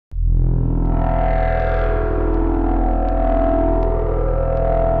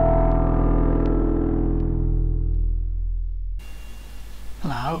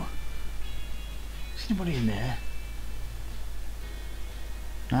anybody in there?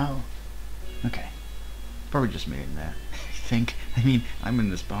 No? Okay. Probably just me in there. I think. I mean, I'm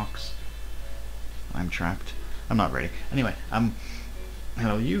in this box. I'm trapped. I'm not ready. Anyway,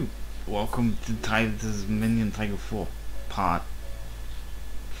 hello you. Welcome to Tyde's Minion Tiger 4. Part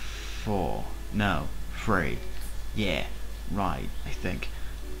 4. No, 3. Yeah, right, I think.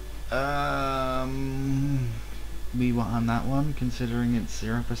 We were on that one, considering it's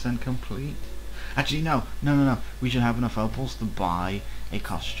 0% complete. Actually, no. We should have enough opals to buy a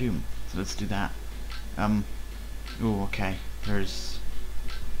costume. So let's do that. Oh, okay. There's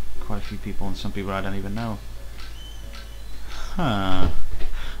quite a few people, and some people I don't even know. Huh.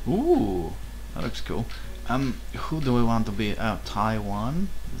 Ooh, that looks cool. Who do we want to be? Taiwan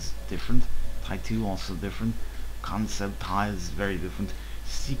is different. Tyde 2 also different. Concept Tyde is very different.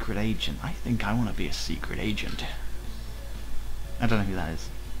 Secret agent. I think I want to be a secret agent. I don't know who that is.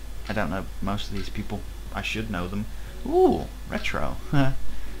 I don't know most of these people. I should know them. Ooh, retro.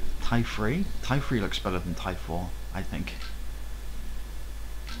 Tyde 3? Tyde 3 looks better than Tyde 4, I think.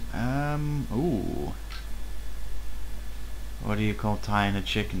 Ooh. What do you call Tyde in a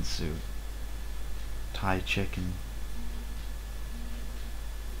chicken suit? Tyde chicken.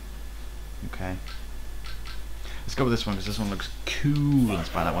 Okay. Let's go with this one because this one looks cool. Let's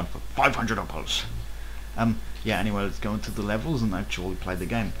buy that one for 500 opals. Yeah, anyway, let's go into the levels and actually play the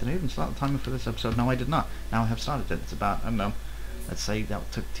game. Did I even start the timer for this episode? No, I did not. Now I have started it. It's about, I don't know, let's say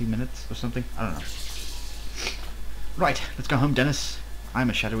that took 2 minutes or something. I don't know. Right, let's go home, Dennis.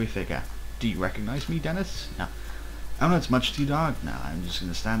 I'm a shadowy figure. Do you recognize me, Dennis? No. Oh no, it's much too dark now. I'm just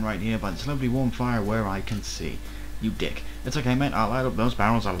going to stand right here by this lovely warm fire where I can see. You dick. It's okay, mate. I'll light up those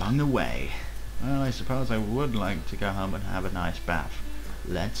barrels along the way. Well, I suppose I would like to go home and have a nice bath.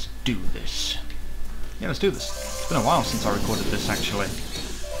 Let's do this. Yeah, let's do this. It's been a while since I recorded this, actually.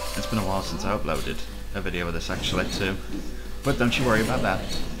 It's been a while since I uploaded a video of this, actually, too. But don't you worry about that.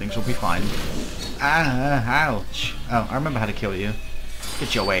 Things will be fine. Ah, ouch. Oh, I remember how to kill you.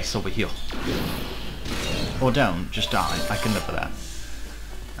 Get your ass over here. Or don't, just die. I can live with that.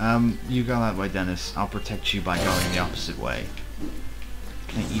 You go that way, Dennis. I'll protect you by going the opposite way.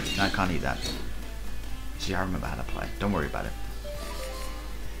 Can I eat? No, I can't eat that. See, I remember how to play. Don't worry about it.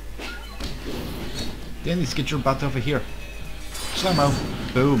 Dennis, get your butt over here. Slow-mo.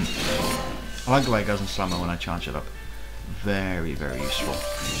 Boom. I like the way it goes in slow-mo when I charge it up. Very, very useful.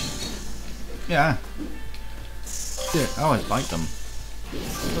 Yeah. Yeah. Oh, I bite them.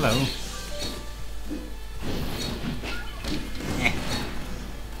 Hello.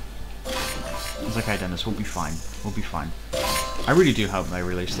 It's okay, Dennis. We'll be fine. We'll be fine. I really do hope they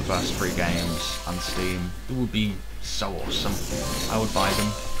release the first 3 games on Steam. It would be so awesome. I would buy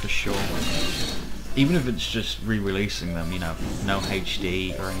them for sure. Even if it's just re-releasing them, you know, no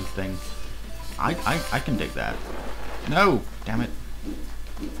HD or anything. I can dig that. No! Damn it.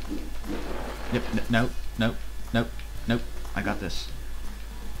 Yep, nope. I got this.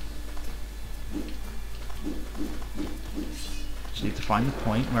 Just need to find the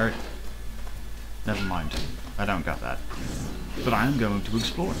point where it... Never mind. I don't got that. But I am going to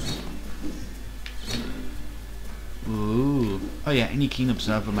explore. Ooh. Oh yeah, any keen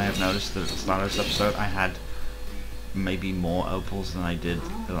observer may have noticed that at the start of this episode I had maybe more opals than I did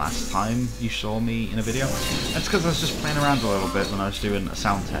the last time you saw me in a video. That's because I was just playing around a little bit when I was doing a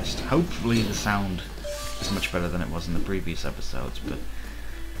sound test. Hopefully the sound is much better than it was in the previous episodes, but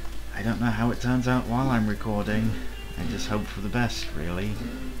I don't know how it turns out while I'm recording. I just hope for the best, really.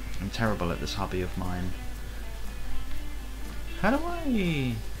 I'm terrible at this hobby of mine. How do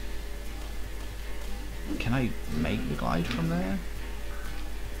I... Can I make the glide from there?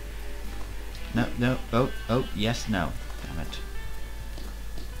 No, oh, yes, no. Damn it.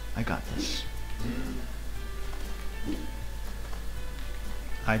 I got this.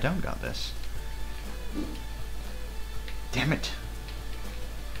 I don't got this. Damn it.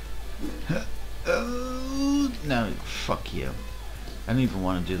 Oh, no, fuck you. I don't even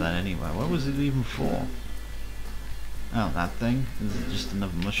want to do that anyway. What was it even for? Oh, that thing? Is it just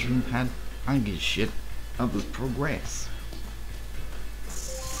another mushroom pad? I don't give a shit. I'll just progress.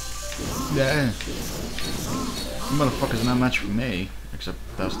 Yeah. You motherfuckers are no match for me. Except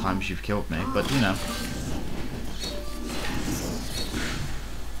those times you've killed me, but you know.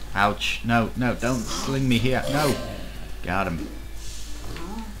 Ouch. No, don't sling me here. No. Got him.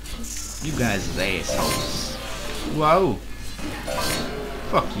 You guys are assholes. Whoa.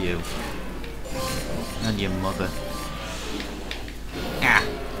 Fuck you. And your mother. Ah.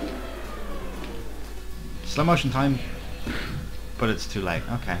 Slow motion time. But it's too late.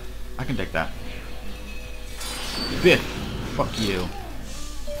 Okay. I can take that. Biff. Fuck you.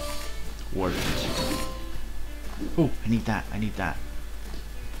 Worth it. Oh, I need that. I need that.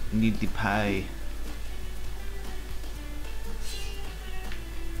 I need the pie.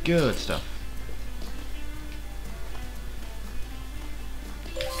 Good stuff.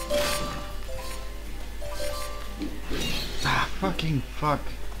 Ah, fucking fuck.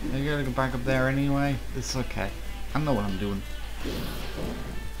 I gotta go back up there anyway. It's okay. I know what I'm doing.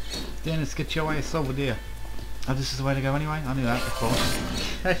 Dennis, get your ass over there. Oh, this is the way to go anyway? I knew that, of course.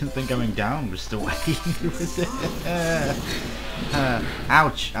 I didn't think going down was the way.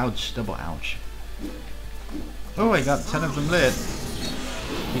 Ouch, ouch, double ouch. Oh, I got 10 of them lit.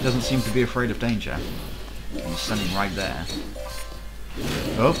 He doesn't seem to be afraid of danger. He's standing right there.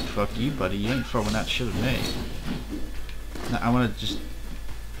 Oh, fuck you, buddy. You ain't throwing that shit at me. No, I want to just...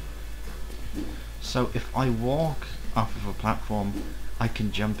 So, if I walk off of a platform, I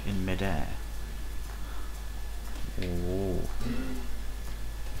can jump in midair. Oh.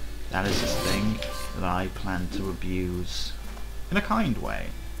 That is a thing that I plan to abuse. In a kind way.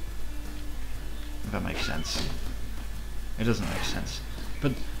 If that makes sense. It doesn't make sense.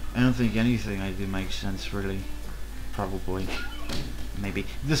 But I don't think anything I do makes sense, really. Probably. Maybe.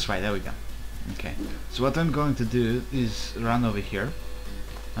 This way, there we go. Okay. So what I'm going to do is run over here.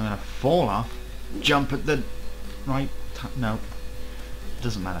 I'm going to fall off. Jump at the right time. No. It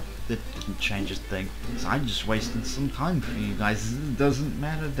doesn't matter. It didn't change a thing. So I just wasted some time for you guys. It doesn't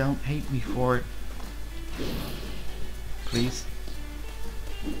matter. Don't hate me for it. Please.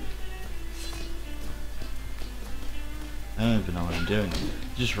 I don't even know what I'm doing.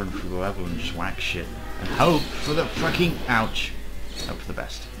 Just run through the level and just whack shit. And hope for the fucking... Ouch. Hope for the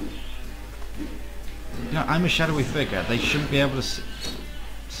best. You know, I'm a shadowy figure. They shouldn't be able to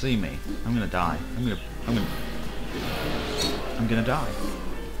see me. I'm gonna die. I'm gonna die.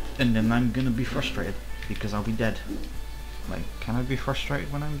 And then I'm gonna be frustrated. Because I'll be dead. Like, can I be frustrated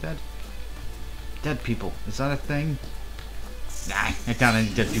when I'm dead? Dead people. Is that a thing? Nah, I can't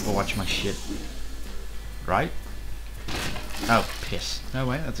any dead people watch my shit. Right? Oh, piss. No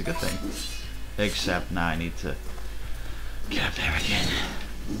way, that's a good thing. Except now I need to get up there again.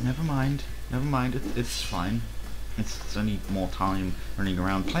 Never mind. Never mind. It's fine. It's only more time running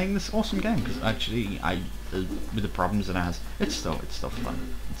around playing this awesome game. Because actually, with the problems that it has, it's still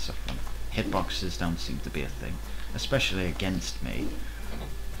fun. It's so fun. Hitboxes don't seem to be a thing, especially against me.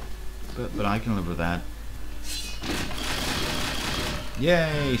 But I can live with that.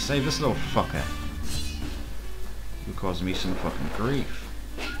 Yay! Save this little fucker. You're causing me some fucking grief.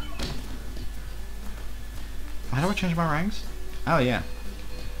 How do I change my ranks? Oh yeah.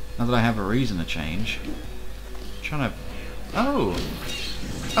 Now that I have a reason to change. I'm trying to... Oh!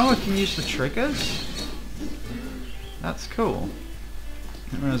 Oh, I can use the triggers? That's cool. I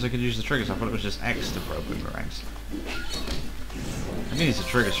didn't realize I could use the triggers. I thought it was just X to open the ranks. I can use the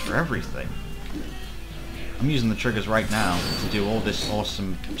triggers for everything. I'm using the triggers right now to do all this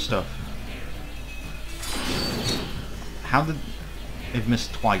awesome stuff. How did... They've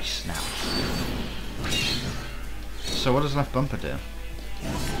missed twice now. So what does left bumper do?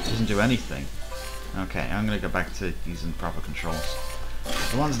 Doesn't do anything. Okay, I'm gonna go back to using proper controls.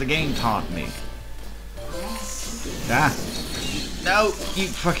 The ones the game taught me. Ah! No! You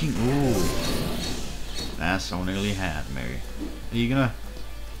fucking... Ooh. That so nearly had me. Are you gonna...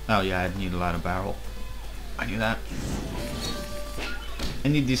 Oh yeah, I need a lighter barrel. I knew that. I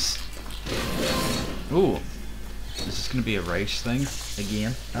need this... Ooh. Is this gonna be a race thing?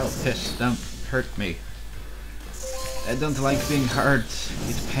 Again? Oh, piss. Don't hurt me. I don't like being hurt.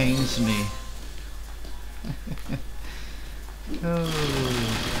 It pains me. Oh.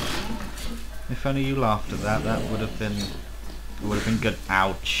 If only you laughed at that, that would have been good.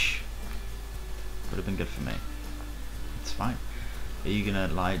 Ouch. Would have been good for me. It's fine. Are you gonna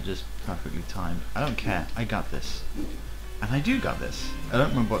lie just perfectly timed? I don't care. I got this. And I do got this. I don't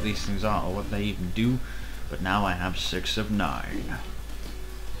remember what these things are or what they even do, but now I have 6 of 9.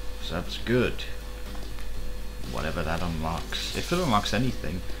 So that's good. Whatever that unlocks. If it unlocks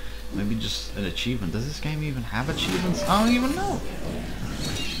anything, maybe just an achievement. Does this game even have achievements? I don't even know.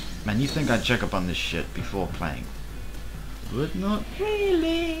 Man, you think I'd check up on this shit before playing. But not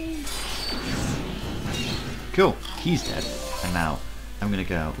really. Cool. He's dead. And now, I'm gonna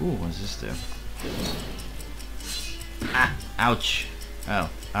go... Ooh, what does this do? Ah! Ouch! Oh,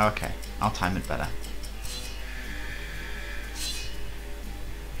 okay. I'll time it better.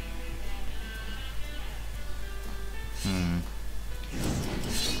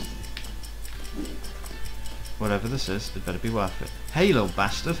 Whatever this is, it better be worth it. Hey, little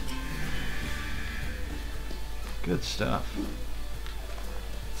bastard! Good stuff.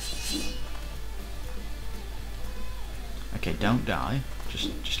 Okay, don't die.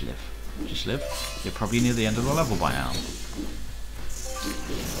 Just live. Just live. You're probably near the end of the level by now.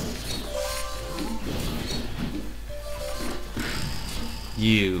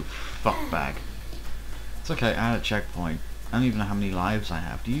 You fuckbag. It's okay, I had a checkpoint. I don't even know how many lives I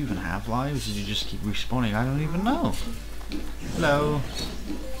have. Do you even have lives? Did you just keep respawning? I don't even know. Hello.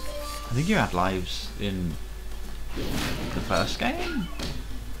 I think you had lives in the first game?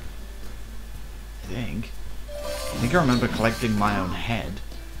 I think I remember collecting my own head,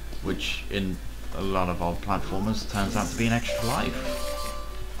 which in a lot of old platformers turns out to be an extra life.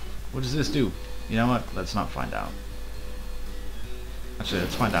 What does this do? You know what? Let's not find out. Actually,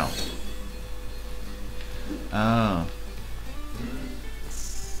 let's find out. Oh.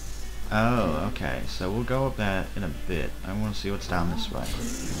 Oh, okay. So we'll go up there in a bit. I want to see what's down this way.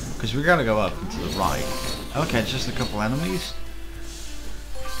 Because we gotta go up and to the right. Okay, it's just a couple enemies.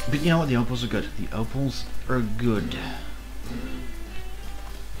 But you know what? The opals are good. The opals are good.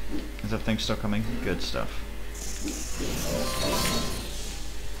 Is that thing still coming? Good stuff.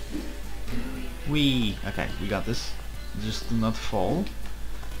 Whee! Okay, we got this. Just do not fall.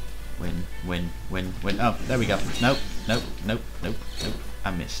 Win, win, win, win. Oh, there we go. Nope, nope, nope, nope, nope.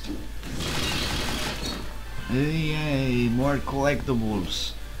 I missed. Yay, more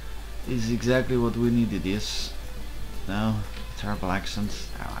collectibles. This is exactly what we needed, yes. No, terrible accents.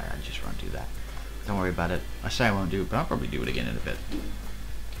 Oh, I just won't do that. Don't worry about it. I say I won't do it, but I'll probably do it again in a bit.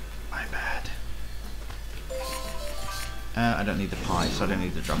 My bad. I don't need the pie, so I don't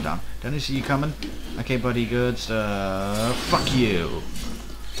need to drop down. Don't I see you coming? Okay, buddy, good stuff. Fuck you!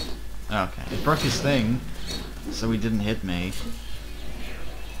 Okay, it broke his thing, so he didn't hit me.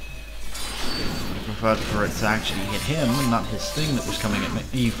 I preferred for it to actually hit him, and not his thing that was coming at me.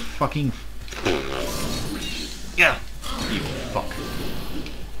 You fucking... Yeah! You fuck.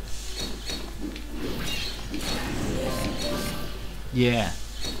 Yeah.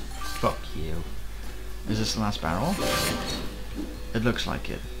 Fuck you. Is this the last barrel? It looks like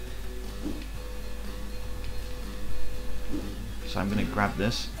it. So I'm gonna grab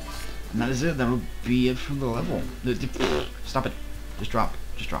this. And that is it. That'll be it for the level. Stop it. Just drop.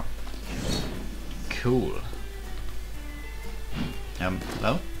 Just drop. Cool.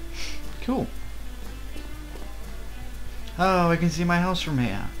 Hello? Cool. Oh, I can see my house from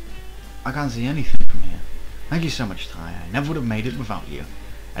here. I can't see anything from here. Thank you so much, Tyde. I never would have made it without you.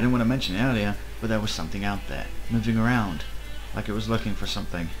 I didn't want to mention it earlier, but there was something out there, moving around, like it was looking for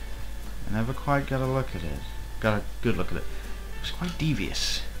something. I never quite got a look at it. Got a good look at it. It was quite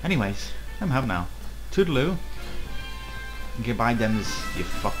devious. Anyways, I'm home now. Toodaloo. Goodbye, Dennis, you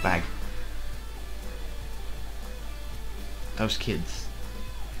fuckbag. Those kids.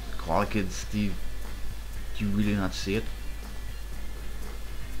 Koala kids, do you really not see it?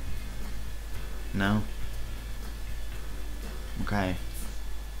 No? Okay.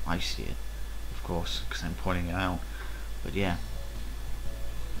 I see it. Of course, because I'm pointing it out. But yeah.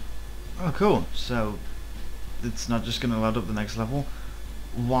 Oh, cool. So, it's not just going to load up the next level?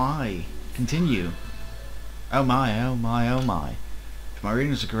 Why? Continue. Oh my, oh my, oh my. If my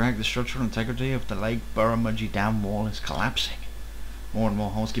readings are correct, the structural integrity of the Lake Burramudgee Dam wall is collapsing. More and more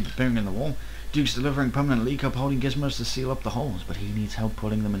holes keep appearing in the wall. Duke's delivering permanent leak up, holding gizmos to seal up the holes, but he needs help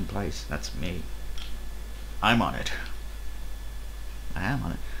putting them in place. That's me. I'm on it. I am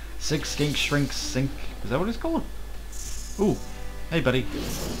on it. Six skink shrink sink. Is that what it's called? Ooh. Hey buddy.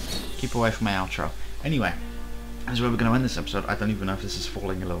 Keep away from my outro. Anyway. This is where we're going to end this episode. I don't even know if this is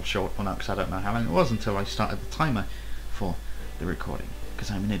falling a little short or not, because I don't know how long it was until I started the timer for the recording,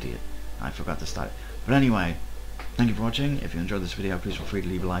 because I'm an idiot. I forgot to start it. But anyway, thank you for watching. If you enjoyed this video, please feel free to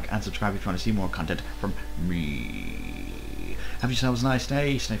leave a like and subscribe if you want to see more content from me. Have yourselves a nice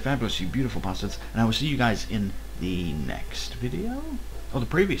day. Stay fabulous, you beautiful bastards. And I will see you guys in the next video? Or the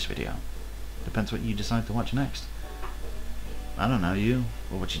previous video. Depends what you decide to watch next. I don't know, you.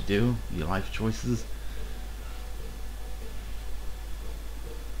 Or what you do. Your life choices.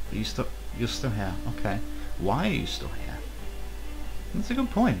 You're still here. Okay. Why are you still here? That's a good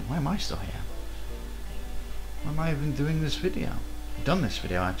point. Why am I still here? Why am I even doing this video? I've done this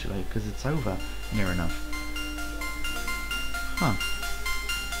video actually, because it's over near enough. Huh.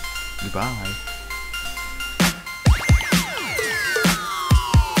 Goodbye.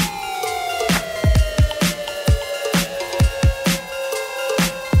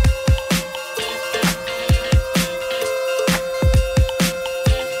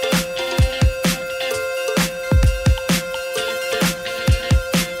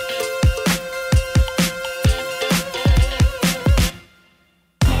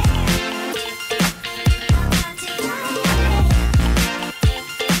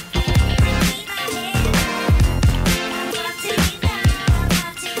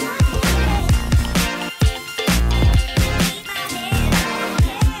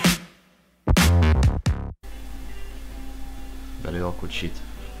 bullshit.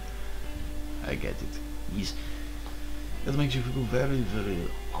 I get it. Yes. That makes you feel very, very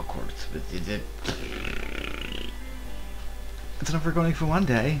awkward. But it's enough recording for one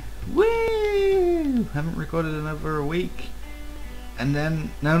day. Woo! Haven't recorded in over a week. And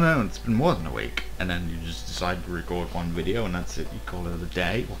then, no, it's been more than a week. And then you just decide to record one video and that's it. You call it a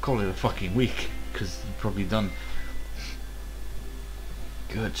day. Well, call it a fucking week. Because you've probably done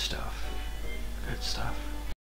good stuff. Good stuff.